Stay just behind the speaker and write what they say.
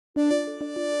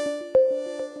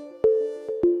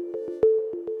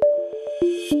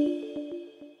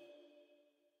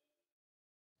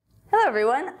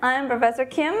everyone, I'm Professor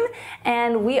Kim,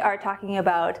 and we are talking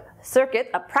about circuits,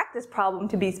 a practice problem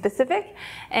to be specific,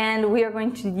 and we are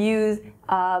going to use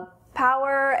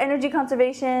power energy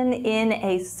conservation in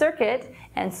a circuit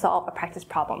and solve a practice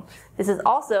problem. This is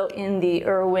also in the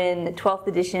Irwin 12th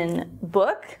edition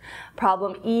book,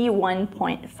 problem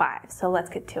E1.5. So let's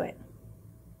get to it.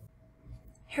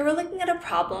 Here we're looking at a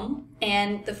problem,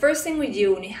 and the first thing we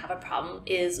do when we have a problem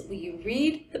is we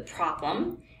read the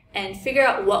problem and figure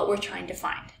out what we're trying to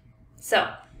find.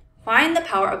 So, find the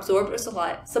power absorbed or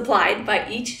supplied by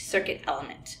each circuit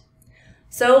element.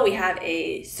 So we have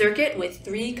a circuit with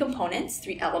three components,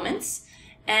 three elements,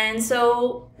 and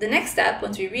so the next step,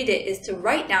 once we read it, is to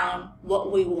write down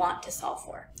what we want to solve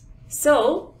for.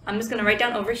 So, I'm just going to write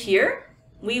down over here,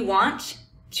 we want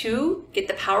to get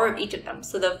the power of each of them.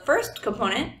 So the first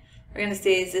component we're going to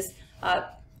say is this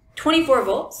 24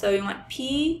 volts. So we want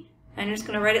P, and I'm just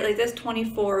going to write it like this,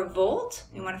 24 volt.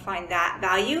 We want to find that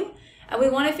value. And we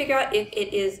want to figure out if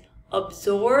it is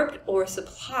absorbed or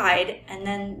supplied, and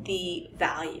then the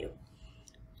value.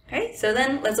 Okay, so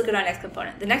then let's look at our next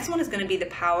component. The next one is going to be the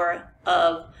power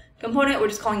of component. We're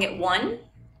just calling it 1.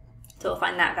 So we'll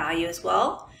find that value as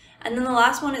well. And then the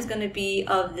last one is going to be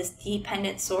of this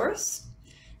dependent source.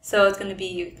 So it's going to be,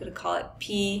 you're going to call it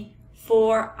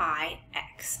P4IX.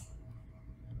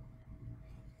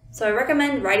 So I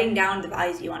recommend writing down the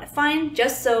values you want to find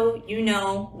just so you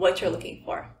know what you're looking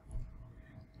for.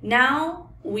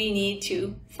 Now we need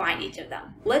to find each of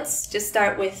them. Let's just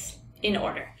start with in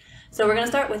order. So we're going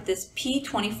to start with this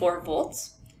P24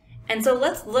 volts. And so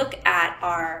let's look at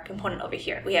our component over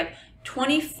here. We have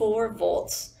 24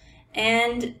 volts,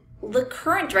 and the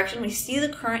current direction, we see the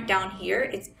current down here,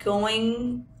 it's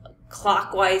going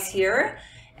clockwise here,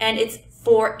 and it's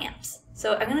 4 amps.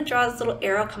 So I'm going to draw this little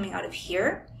arrow coming out of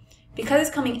here. Because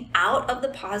it's coming out of the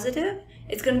positive,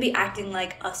 it's going to be acting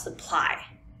like a supply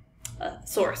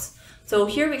source. So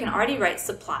here we can already write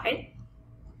supplied.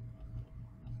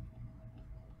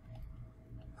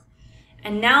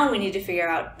 And now we need to figure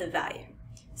out the value.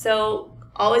 So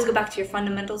always go back to your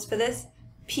fundamentals for this.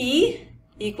 P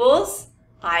equals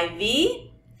IV.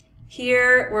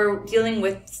 Here we're dealing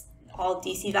with all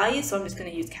DC values, so I'm just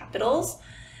going to use capitals.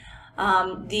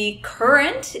 The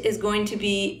current is going to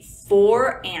be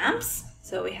 4 amps.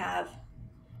 So we have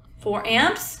 4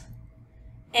 amps.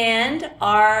 And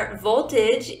our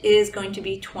voltage is going to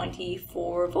be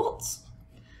 24 volts.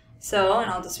 So, and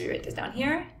I'll just rewrite this down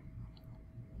here.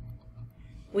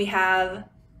 We have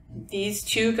these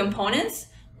two components.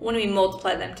 When we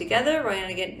multiply them together, we're going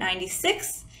to get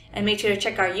 96. And make sure to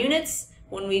check our units.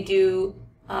 When we do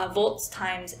volts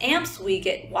times amps, we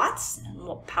get watts,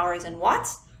 and power is in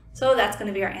watts. So that's going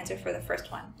to be our answer for the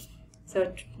first one.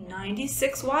 So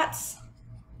 96 watts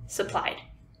supplied.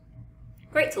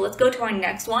 Great, so let's go to our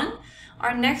next one.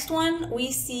 Our next one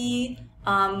we see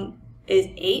is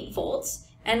 8 volts.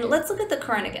 And let's look at the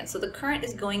current again. So the current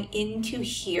is going into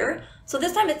here. So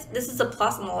this time this is a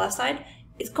plus on the left side.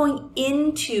 It's going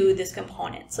into this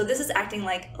component. So this is acting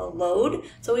like a load.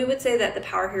 So we would say that the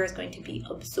power here is going to be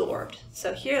absorbed.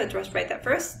 So here, let's just write that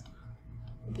first.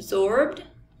 Absorbed.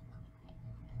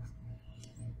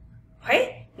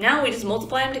 Okay, now we just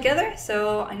multiply them together.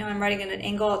 So I know I'm writing at an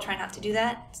angle. I'll try not to do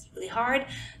that. It's really hard.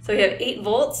 So we have 8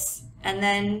 volts, and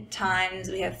then times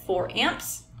we have 4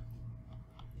 amps.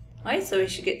 All right, so we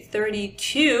should get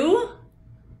 32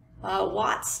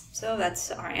 watts. So that's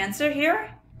our answer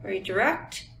here. Very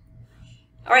direct.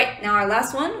 All right, now our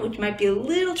last one, which might be a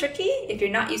little tricky if you're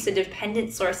not used to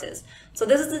dependent sources. So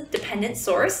this is a dependent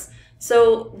source.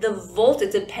 So the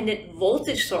voltage, dependent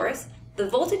voltage source, the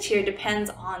voltage here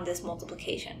depends on this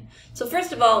multiplication. So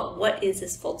first of all, what is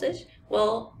this voltage?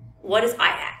 Well, what is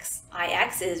Ix?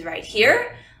 Ix is right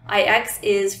here. Ix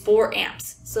is 4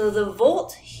 amps. So the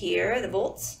volt here, the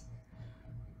volts,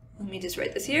 let me just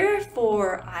write this here,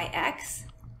 4 Ix.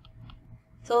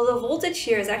 So the voltage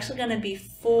here is actually going to be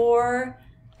 4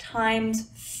 times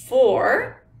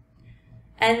 4.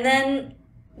 And then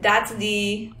that's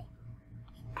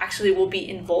actually will be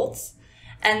in volts.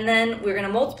 And then we're going to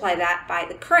multiply that by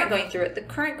the current going through it. The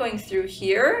current going through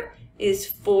here is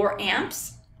 4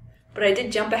 amps, but I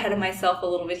did jump ahead of myself a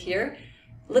little bit here.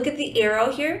 Look at the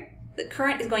arrow here. The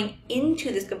current is going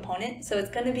into this component, so it's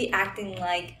going to be acting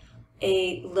like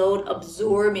a load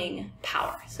absorbing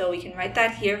power. So we can write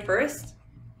that here first.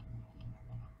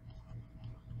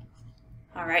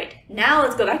 All right, now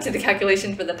let's go back to the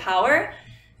calculation for the power.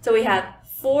 So we have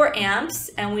 4 amps,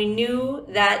 and we knew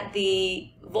that the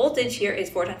voltage here is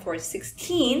 4 times 4 is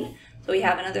 16. So we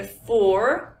have another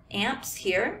 4 amps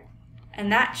here, and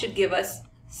that should give us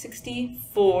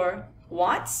 64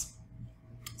 watts.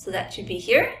 So that should be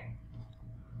here.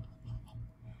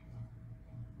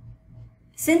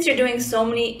 Since you're doing so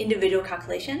many individual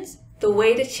calculations, the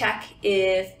way to check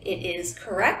if it is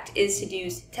correct is to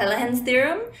use Telehen's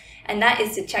theorem, and that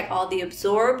is to check all the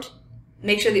absorbed,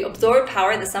 make sure the absorbed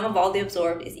power, the sum of all the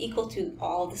absorbed, is equal to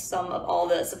all the sum of all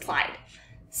the supplied.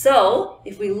 So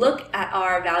if we look at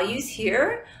our values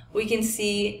here, we can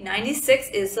see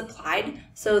 96 is supplied,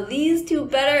 so these two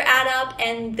better add up,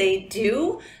 and they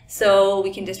do. So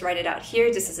we can just write it out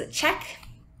here just as a check.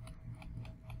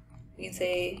 We can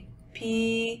say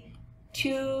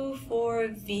P2 for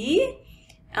V,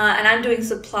 and I'm doing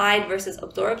supplied versus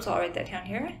absorbed, so I'll write that down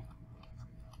here.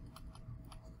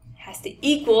 It has to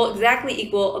exactly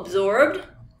equal absorbed.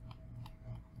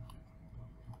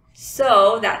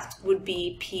 So that would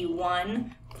be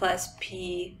P1 plus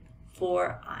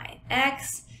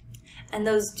P4IX, and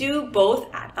those do both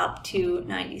add up to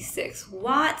 96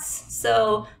 watts.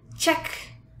 So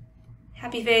check,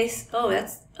 happy face. Oh,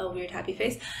 that's a weird happy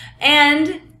face.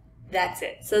 And that's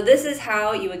it. So this is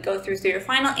how you would go through your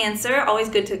final answer. Always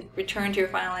good to return to your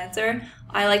final answer.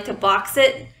 I like to box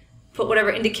it, put whatever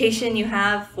indication you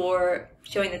have for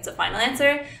showing it's a final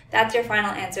answer. That's your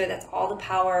final answer. That's all the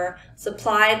power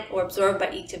supplied or absorbed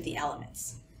by each of the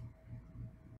elements.